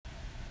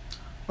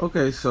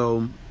Okay,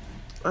 so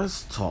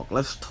let's talk.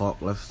 Let's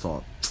talk. Let's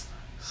talk.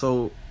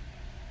 So,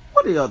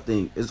 what do y'all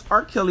think? Is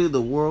R. Kelly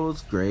the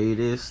world's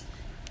greatest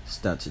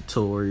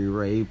statutory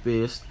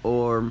rapist,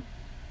 or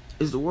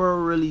is the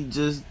world really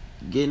just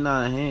getting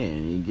out of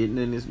hand and getting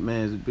in this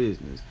man's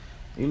business?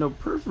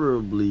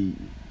 Preferably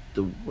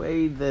the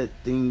way that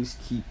things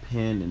keep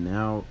panning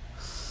out,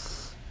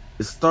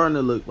 it's starting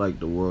to look like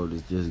the world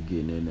is just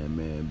getting in that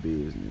man's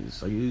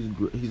business. Like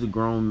he's a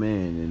grown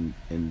man,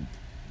 and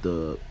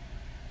the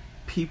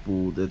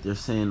people that they're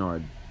saying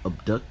are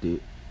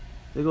abducted,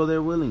 they go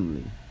there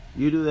willingly.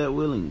 You do that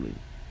willingly.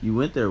 You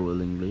went there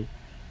willingly.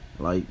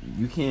 Like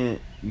you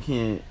can't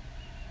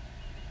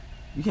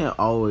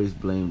always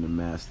blame the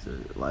master.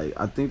 Like,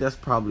 I think that's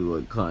probably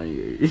what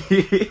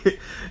Kanye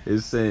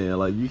is saying.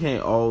 Like, you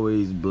can't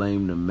always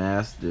blame the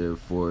master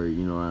for,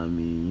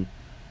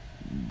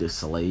 the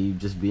slave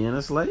just being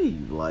a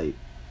slave. Like,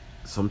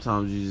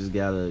 sometimes you just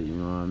gotta,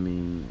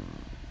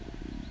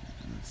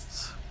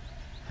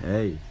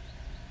 hey,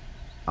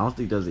 I don't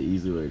think there's an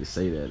easy way to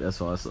say that. That's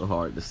why it's so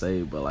hard to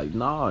say. But like,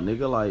 nah,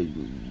 nigga, like,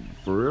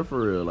 for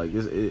real, like,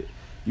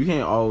 you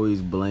can't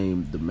always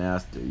blame the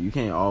master. You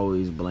can't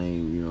always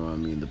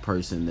blame, the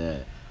person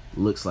that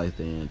looks like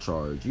they're in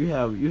charge. You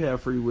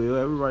have free will.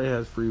 Everybody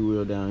has free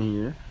will down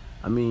here.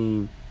 I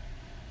mean,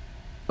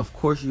 of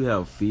course you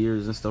have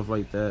fears and stuff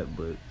like that,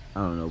 but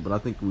I don't know. But I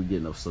think we're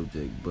getting off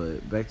subject.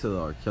 But back to the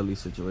R. Kelly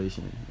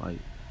situation. Like,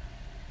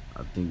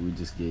 I think we're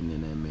just getting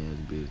in that man's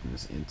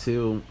business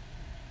until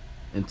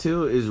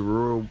it's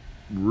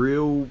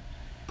real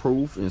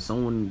proof and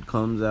someone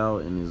comes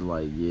out and is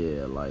like,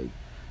 yeah, like,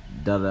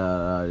 da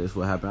da da, this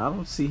what happened. I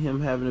don't see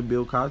him having a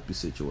Bill Cosby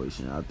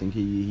situation. I think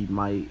he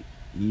might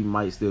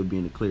still be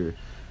in the clear.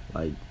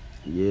 Like,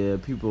 yeah,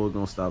 people are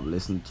gonna stop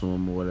listening to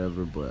him or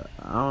whatever, but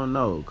I don't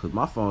know, cause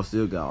my phone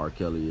still got R.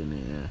 Kelly in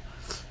there.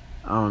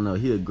 I don't know.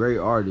 He a great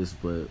artist,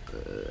 but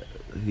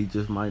he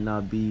just might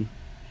not be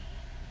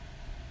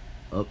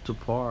up to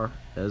par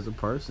as a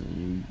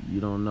person. You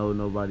don't know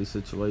nobody's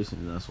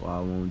situation. That's why I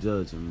won't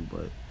judge him.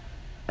 But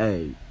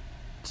hey,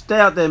 stay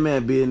out that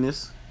man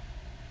business.